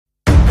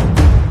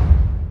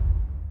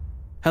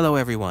Hello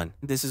everyone,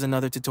 this is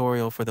another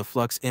tutorial for the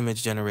Flux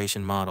image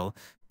generation model.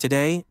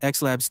 Today,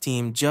 xLabs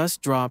team just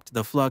dropped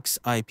the Flux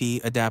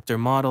IP Adapter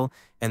model,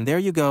 and there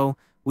you go,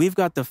 we've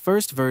got the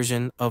first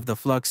version of the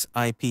Flux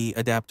IP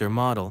Adapter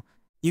model.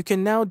 You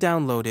can now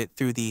download it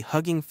through the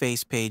Hugging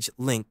Face page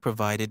link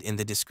provided in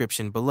the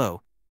description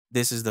below.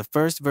 This is the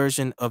first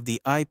version of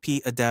the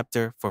IP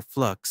adapter for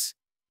Flux.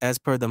 As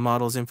per the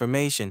model's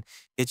information,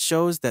 it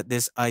shows that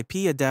this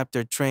IP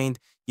adapter trained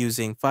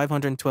using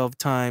 512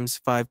 times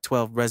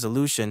 512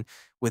 resolution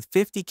with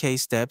 50K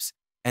steps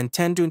and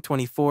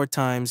 1024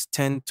 times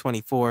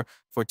 1024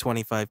 for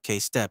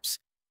 25K steps.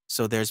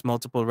 So there's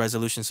multiple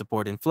resolution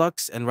support in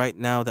Flux, and right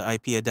now the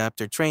IP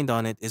adapter trained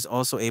on it is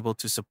also able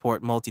to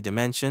support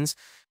multi-dimensions,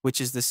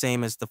 which is the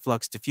same as the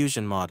Flux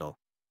diffusion model.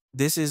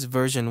 This is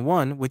version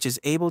 1, which is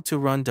able to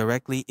run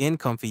directly in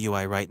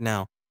ComfyUI right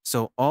now.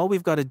 So all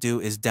we've got to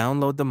do is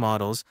download the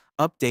models,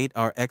 update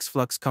our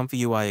XFlux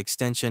ComfyUI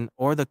extension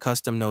or the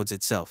custom nodes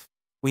itself.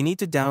 We need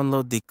to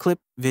download the Clip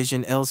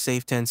Vision L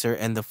Safe Tensor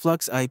and the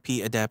Flux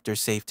IP Adapter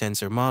Safe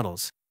Tensor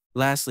models.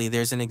 Lastly,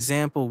 there's an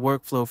example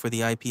workflow for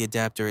the IP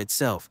adapter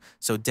itself,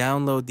 so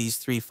download these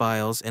three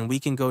files and we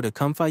can go to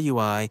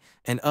ComfyUI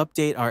and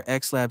update our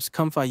xLabs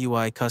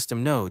ComfyUI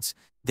custom nodes.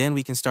 Then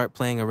we can start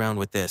playing around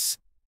with this.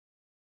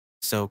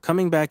 So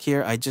coming back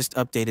here, I just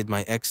updated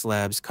my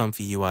xLabs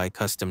ComfyUI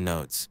custom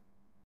nodes.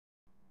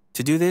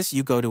 To do this,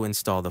 you go to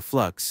install the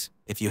Flux.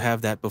 If you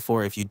have that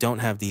before, if you don't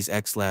have these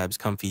xLabs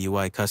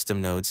ComfyUI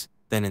custom nodes,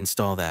 then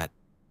install that.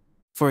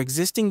 For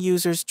existing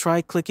users,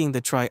 try clicking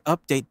the Try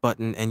Update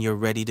button and you're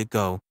ready to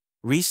go.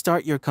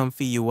 Restart your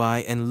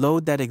ComfyUI and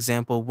load that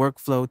example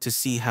workflow to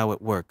see how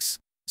it works.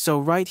 So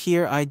right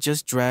here, I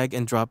just drag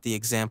and drop the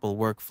example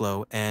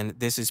workflow, and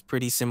this is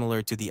pretty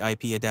similar to the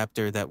IP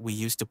adapter that we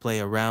used to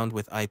play around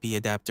with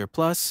IPAdapter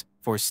Plus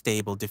for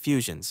stable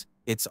diffusions.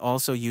 It's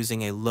also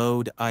using a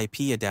load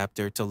IP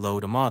adapter to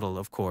load a model,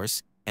 of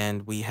course,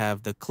 and we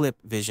have the clip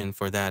vision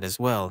for that as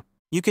well.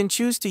 You can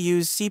choose to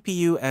use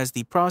CPU as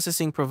the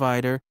processing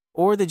provider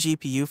or the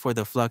GPU for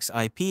the Flux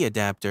IP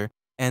adapter,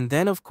 and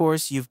then of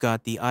course you've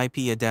got the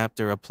IP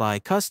adapter apply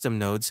custom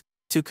nodes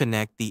to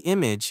connect the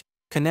image,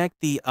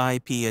 connect the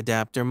IP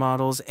adapter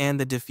models and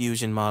the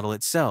diffusion model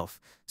itself.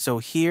 So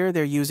here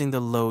they're using the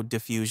load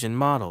diffusion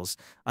models.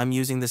 I'm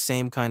using the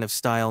same kind of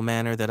style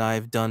manner that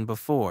I've done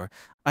before.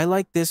 I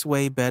like this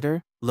way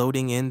better,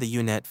 loading in the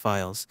UNet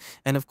files.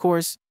 And of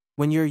course,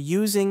 when you're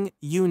using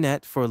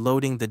UNet for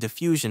loading the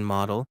diffusion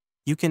model,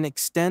 you can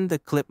extend the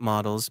clip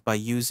models by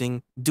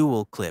using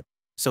dual clip.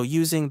 So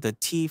using the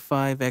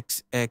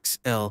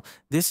T5XXL,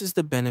 this is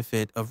the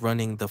benefit of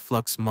running the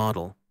Flux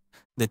model.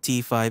 The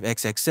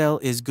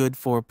T5XXL is good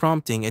for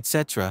prompting,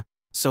 etc.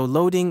 So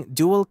loading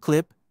dual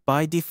clip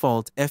by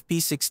default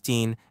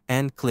FP16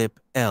 and clip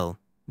L.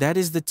 That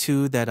is the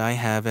two that I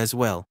have as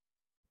well.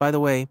 By the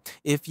way,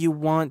 if you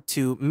want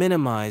to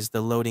minimize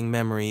the loading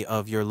memory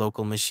of your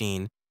local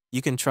machine,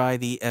 you can try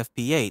the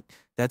FP8.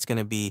 That's going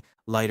to be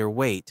lighter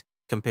weight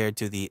compared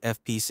to the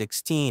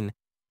FP16.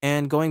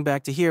 And going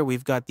back to here,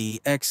 we've got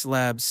the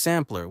xLabs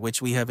sampler,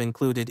 which we have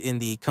included in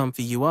the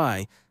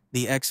ComfyUI,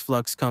 the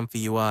xFlux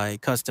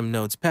ComfyUI custom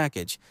nodes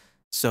package.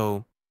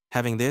 So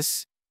having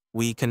this,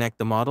 we connect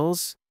the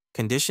models,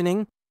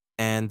 conditioning,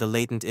 and the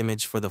latent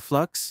image for the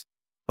Flux.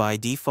 By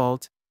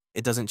default,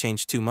 it doesn't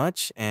change too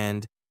much,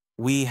 and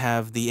we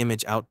have the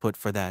image output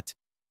for that.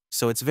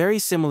 So it's very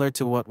similar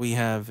to what we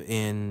have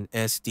in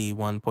SD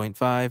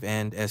 1.5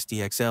 and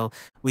SDXL.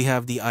 We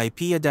have the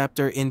IP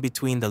adapter in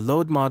between the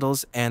load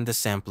models and the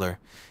sampler.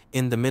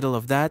 In the middle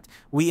of that,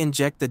 we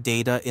inject the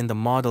data in the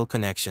model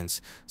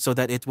connections so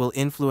that it will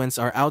influence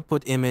our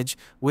output image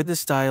with the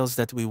styles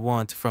that we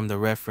want from the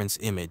reference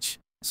image.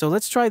 So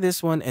let's try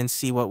this one and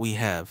see what we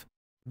have.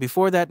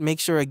 Before that, make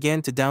sure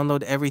again to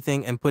download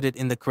everything and put it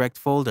in the correct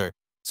folder.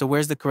 So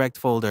where's the correct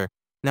folder?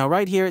 Now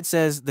right here it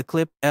says the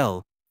clip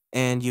L,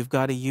 and you've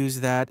got to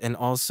use that and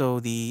also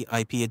the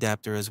IP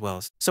adapter as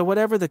well. So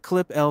whatever the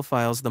clip L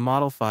files, the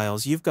model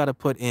files, you've got to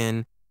put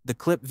in the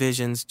clip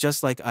visions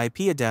just like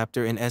IP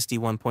adapter in SD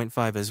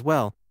 1.5 as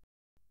well.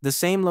 The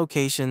same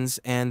locations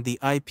and the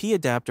IP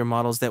adapter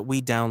models that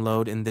we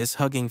download in this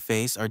Hugging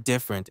Face are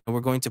different, and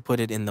we're going to put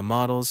it in the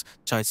models,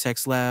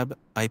 xLabs,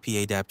 IP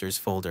adapters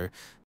folder,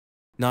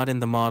 not in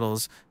the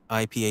models,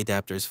 IP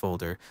adapters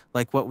folder,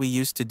 like what we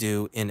used to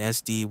do in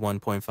SD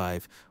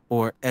 1.5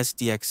 or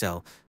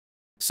SDXL.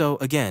 So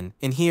again,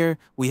 in here,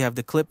 we have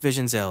the Clip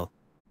Visions L.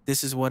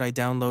 This is what I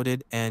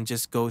downloaded, and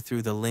just go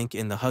through the link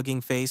in the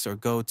Hugging Face or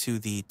go to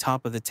the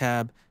top of the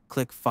tab,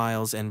 click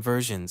Files and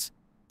Versions.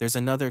 There's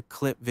another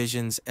Clip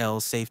Visions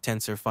L Safe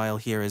Tensor file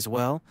here as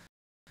well.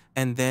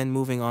 And then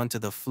moving on to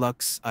the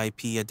Flux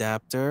IP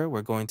adapter,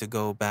 we're going to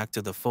go back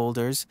to the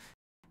folders,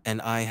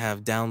 and I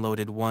have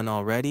downloaded one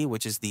already,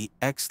 which is the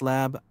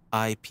xLabs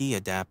IP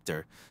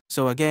adapter.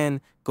 So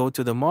again, go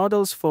to the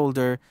models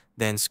folder,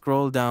 then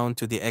scroll down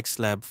to the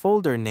xLabs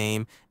folder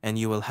name, and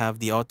you will have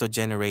the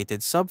auto-generated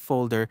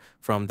subfolder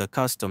from the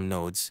custom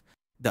nodes.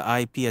 The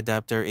IP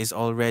adapter is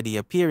already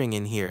appearing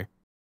in here.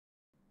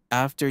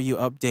 after you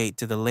update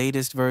to the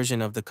latest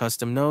version of the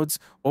custom nodes,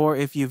 or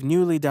if you've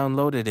newly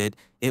downloaded it,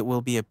 it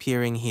will be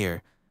appearing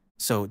here.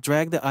 So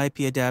drag the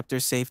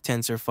IPAdapter safe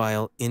tensor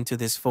file into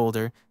this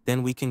folder,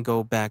 then we can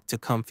go back to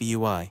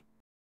ComfyUI.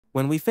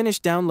 When we finish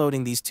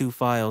downloading these two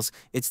files,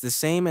 it's the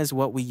same as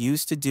what we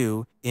used to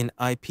do in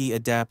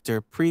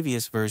IPAdapter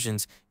previous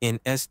versions in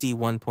SD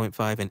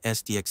 1.5 and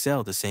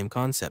SDXL, the same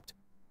concept.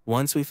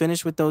 Once we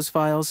finish with those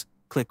files,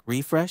 click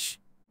refresh.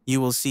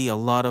 You will see a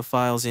lot of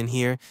files in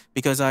here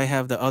because I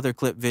have the other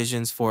clip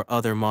visions for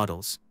other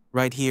models.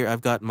 Right here,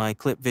 I've got my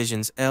clip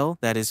visions L,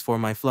 that is for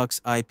my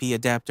Flux IP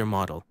Adapter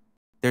model.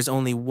 There's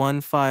only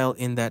one file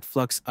in that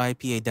Flux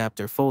IP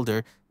Adapter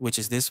folder, which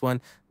is this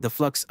one, the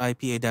Flux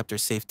IP Adapter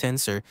Safe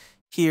Tensor.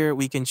 Here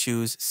we can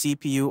choose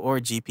CPU or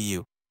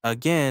GPU.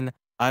 Again,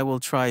 I will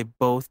try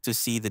both to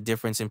see the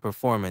difference in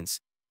performance.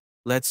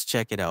 Let's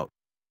check it out.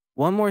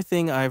 One more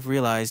thing I've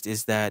realized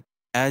is that,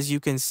 as you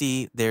can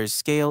see, there's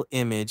scale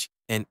image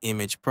and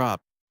image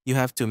prop. You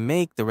have to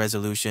make the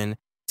resolution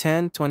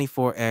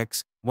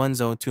 1024x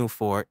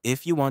 1024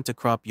 if you want to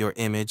crop your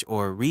image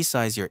or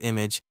resize your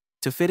image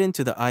to fit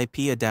into the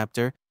IP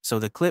adapter so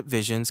the clip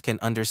visions can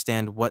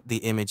understand what the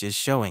image is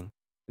showing.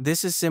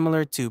 This is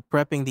similar to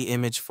prepping the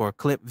image for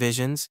clip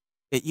visions.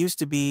 It used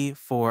to be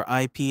for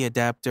IP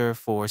adapter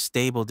for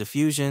stable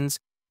diffusions,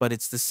 but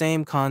it's the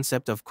same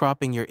concept of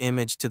cropping your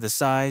image to the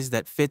size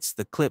that fits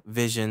the clip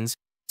visions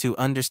to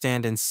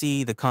understand and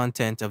see the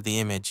content of the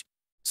image.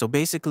 So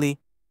basically,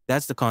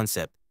 that's the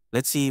concept.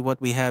 Let's see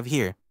what we have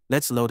here.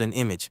 Let's load an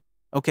image.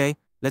 Okay,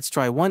 let's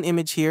try one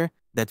image here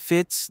that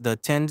fits the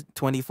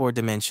 1024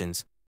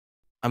 dimensions.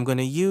 I'm going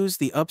to use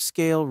the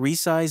upscale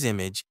resize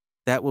image.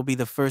 That will be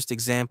the first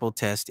example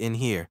test in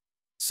here.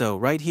 So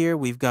right here,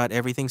 we've got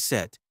everything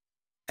set.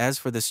 As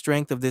for the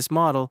strength of this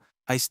model,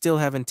 I still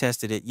haven't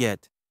tested it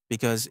yet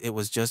because it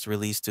was just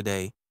released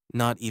today,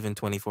 not even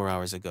 24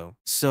 hours ago.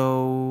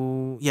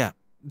 So yeah,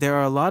 there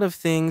are a lot of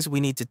things we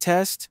need to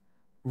test,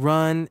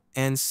 run,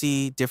 and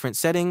see different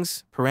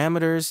settings,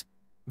 parameters,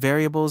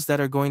 variables that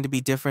are going to be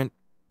different.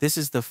 This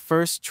is the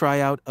first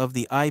tryout of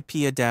the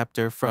IP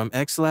adapter from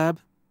xLabs,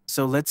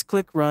 so let's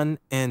click run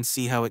and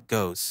see how it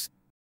goes.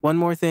 One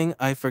more thing,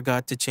 I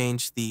forgot to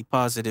change the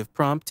positive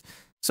prompt,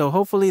 so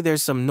hopefully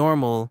there's some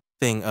normal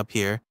thing up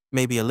here,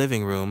 maybe a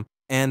living room,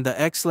 and the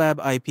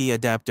xLabs IP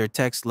adapter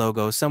text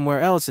logo somewhere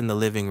else in the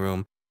living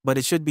room, but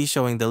it should be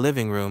showing the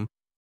living room.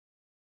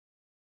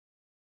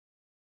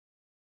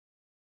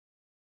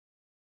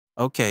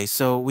 Okay,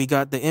 so we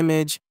got the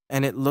image,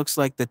 and it looks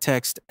like the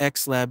text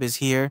xLabs is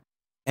here,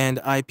 and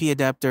IP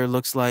adapter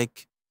looks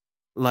like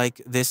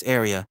this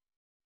area.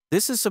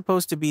 This is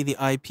supposed to be the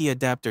IP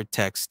adapter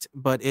text,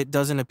 but it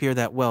doesn't appear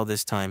that well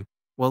this time.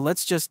 Well,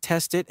 let's just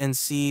test it and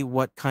see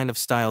what kind of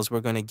styles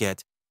we're going to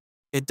get.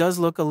 It does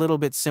look a little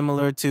bit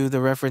similar to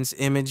the reference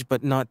image,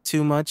 but not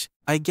too much.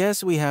 I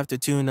guess we have to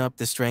tune up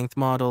the strength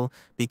model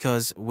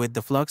because with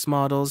the Flux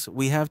models,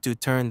 we have to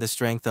turn the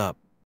strength up.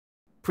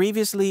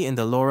 Previously in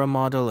the LoRa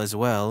model as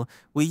well,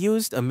 we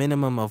used a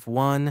minimum of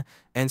 1,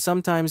 and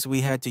sometimes we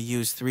had to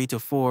use 3 to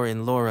 4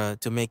 in LoRa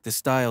to make the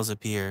styles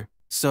appear.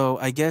 So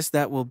I guess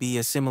that will be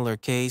a similar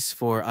case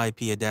for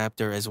IP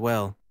adapter as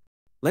well.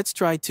 Let's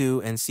try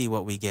 2 and see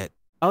what we get.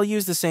 I'll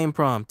use the same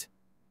prompt.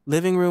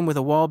 Living room with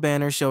a wall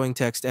banner showing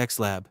text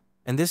xLabs.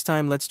 And this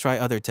time let's try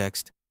other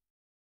text.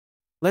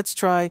 Let's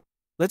try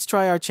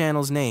our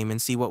channel's name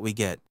and see what we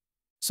get.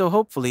 So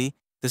hopefully,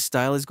 the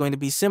style is going to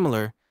be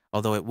similar,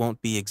 although it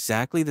won't be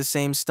exactly the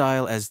same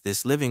style as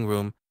this living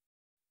room.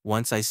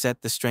 Once I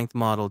set the strength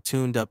model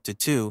tuned up to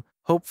 2,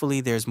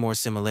 hopefully there's more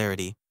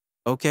similarity.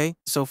 Okay,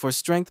 so for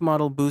strength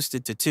model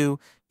boosted to 2,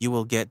 you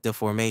will get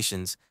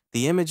deformations.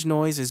 The image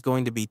noise is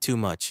going to be too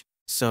much,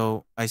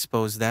 so I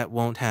suppose that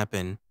won't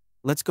happen.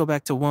 Let's go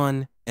back to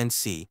 1 and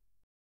see.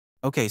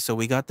 Okay, so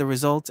we got the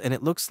result, and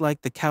it looks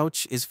like the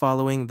couch is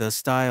following the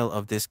style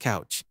of this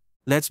couch.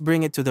 Let's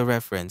bring it to the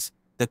reference.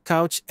 The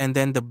couch and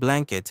then the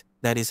blanket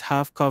that is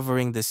half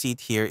covering the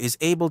seat here is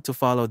able to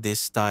follow this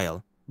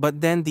style.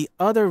 But then the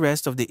other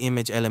rest of the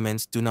image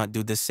elements do not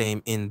do the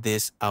same in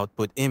this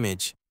output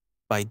image.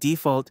 By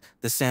default,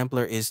 the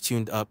sampler is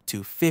tuned up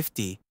to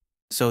 50.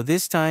 So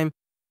this time,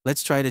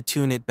 let's try to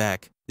tune it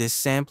back, this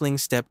sampling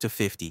step to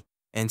 50,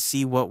 and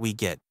see what we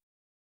get.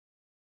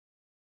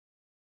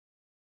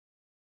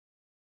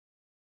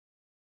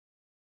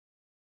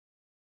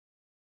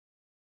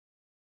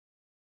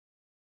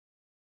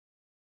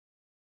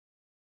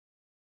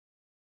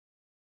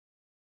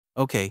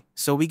 Okay,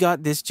 so we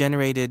got this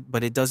generated,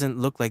 but it doesn't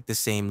look like the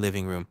same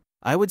living room.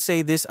 I would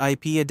say this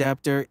IP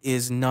adapter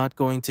is not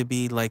going to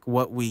be like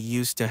what we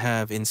used to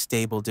have in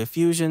stable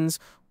diffusions,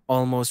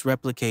 almost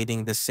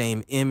replicating the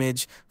same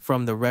image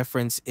from the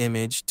reference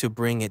image to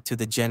bring it to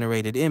the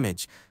generated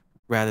image.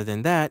 Rather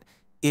than that,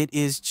 it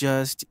is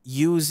just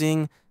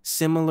using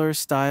similar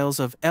styles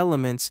of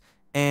elements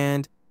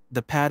and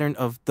the pattern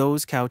of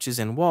those couches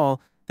and wall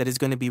that is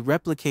going to be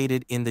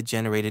replicated in the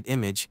generated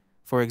image.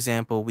 For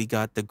example, we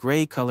got the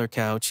gray color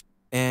couch,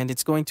 and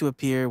it's going to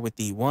appear with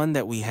the one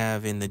that we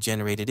have in the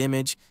generated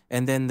image,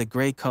 and then the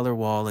gray color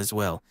wall as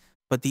well.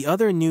 But the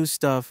other new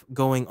stuff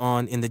going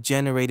on in the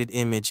generated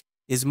image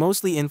is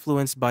mostly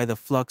influenced by the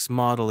Flux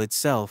model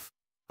itself.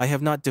 I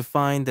have not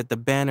defined that the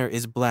banner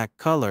is black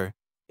color.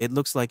 It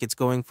looks like it's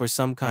going for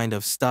some kind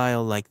of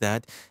style like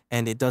that,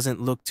 and it doesn't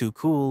look too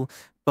cool.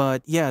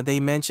 But yeah, they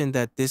mentioned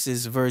that this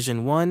is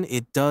version 1.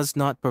 It does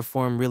not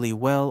perform really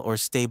well or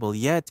stable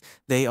yet.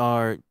 They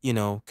are,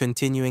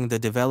 continuing the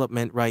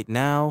development right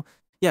now.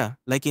 Yeah,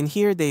 like in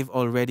here, they've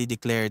already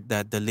declared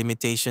that the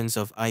limitations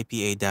of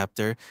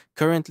IPAdapter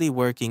currently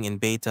working in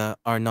beta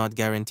are not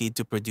guaranteed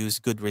to produce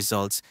good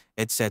results,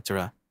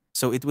 etc.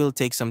 So it will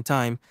take some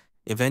time.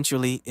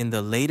 Eventually, in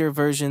the later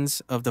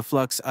versions of the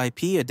Flux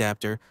IP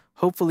adapter,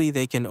 hopefully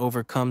they can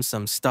overcome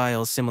some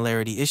style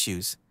similarity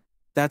issues.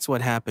 That's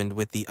what happened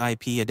with the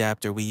IP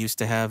adapter we used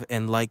to have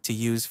and like to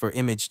use for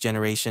image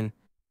generation.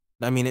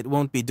 I mean, it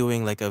won't be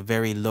doing like a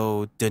very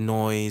low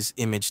denoise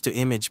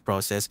image-to-image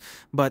process,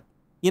 but,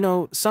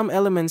 some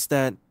elements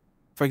that,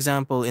 for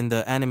example, in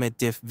the animate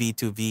diff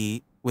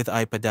v2v with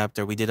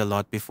IPAdapter we did a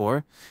lot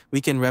before,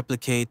 we can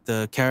replicate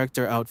the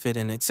character outfit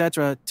and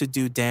etc. to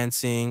do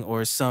dancing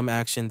or some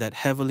action that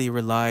heavily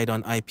relied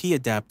on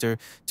IPAdapter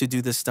to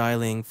do the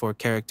styling for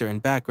character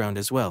and background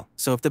as well.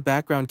 So if the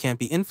background can't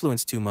be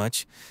influenced too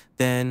much,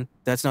 then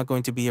that's not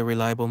going to be a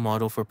reliable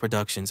model for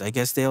productions. I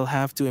guess they'll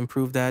have to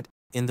improve that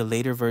in the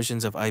later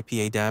versions of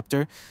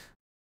IPAdapter.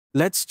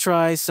 Let's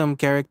try some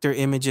character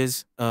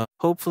images.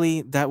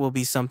 Hopefully that will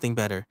be something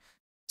better.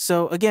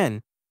 So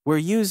again, we're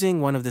using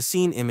one of the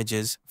scene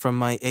images from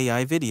my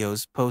AI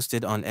videos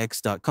posted on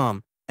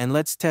x.com, and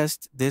let's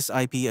test this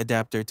IP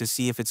adapter to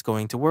see if it's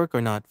going to work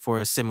or not for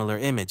a similar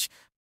image.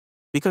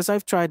 Because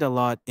I've tried a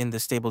lot in the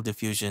Stable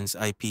Diffusion's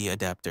IP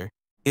adapter,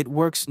 it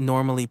works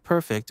normally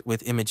perfect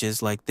with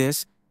images like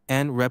this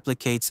and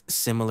replicates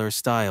similar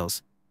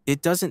styles.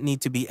 It doesn't need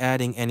to be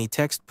adding any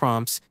text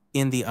prompts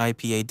in the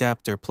IP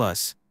adapter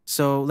plus.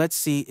 So let's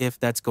see if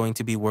that's going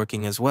to be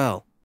working as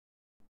well.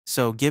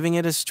 So giving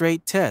it a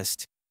straight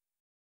test.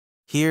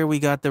 Here we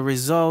got the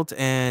result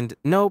and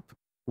nope,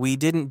 we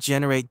didn't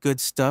generate good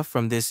stuff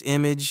from this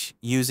image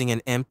using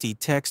an empty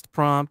text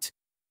prompt.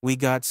 We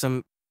got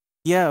some,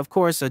 yeah, of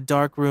course, a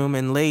dark room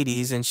and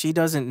ladies, and she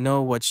doesn't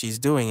know what she's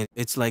doing.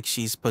 It's like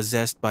she's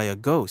possessed by a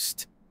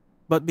ghost.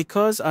 But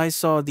because I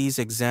saw these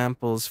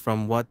examples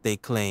from what they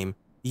claim,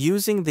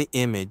 using the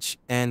image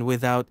and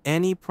without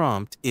any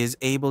prompt is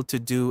able to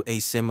do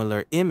a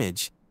similar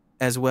image,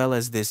 as well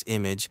as this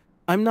image,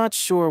 I'm not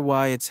sure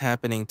why it's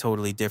happening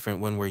totally different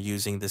when we're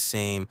using the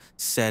same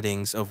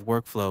settings of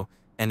workflow,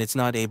 and it's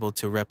not able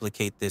to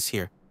replicate this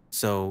here.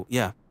 So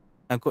yeah,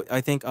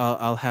 I think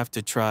I'll have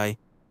to try,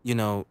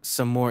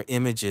 some more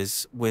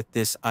images with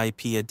this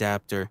IP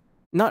adapter.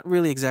 Not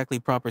really exactly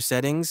proper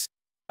settings.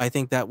 I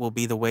think that will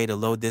be the way to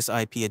load this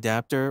IP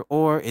adapter,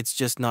 or it's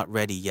just not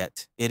ready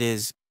yet. It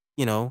is,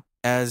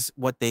 as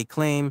what they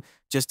claim,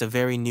 just a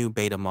very new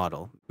beta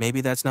model.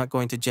 Maybe that's not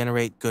going to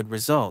generate good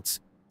results.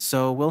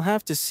 So we'll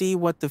have to see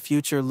what the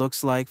future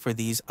looks like for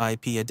these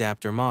IP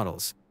adapter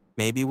models.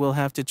 Maybe we'll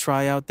have to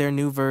try out their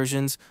new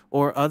versions,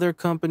 or other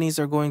companies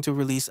are going to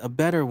release a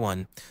better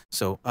one.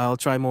 So I'll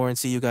try more and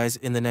see you guys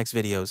in the next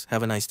videos.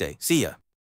 Have a nice day. See ya.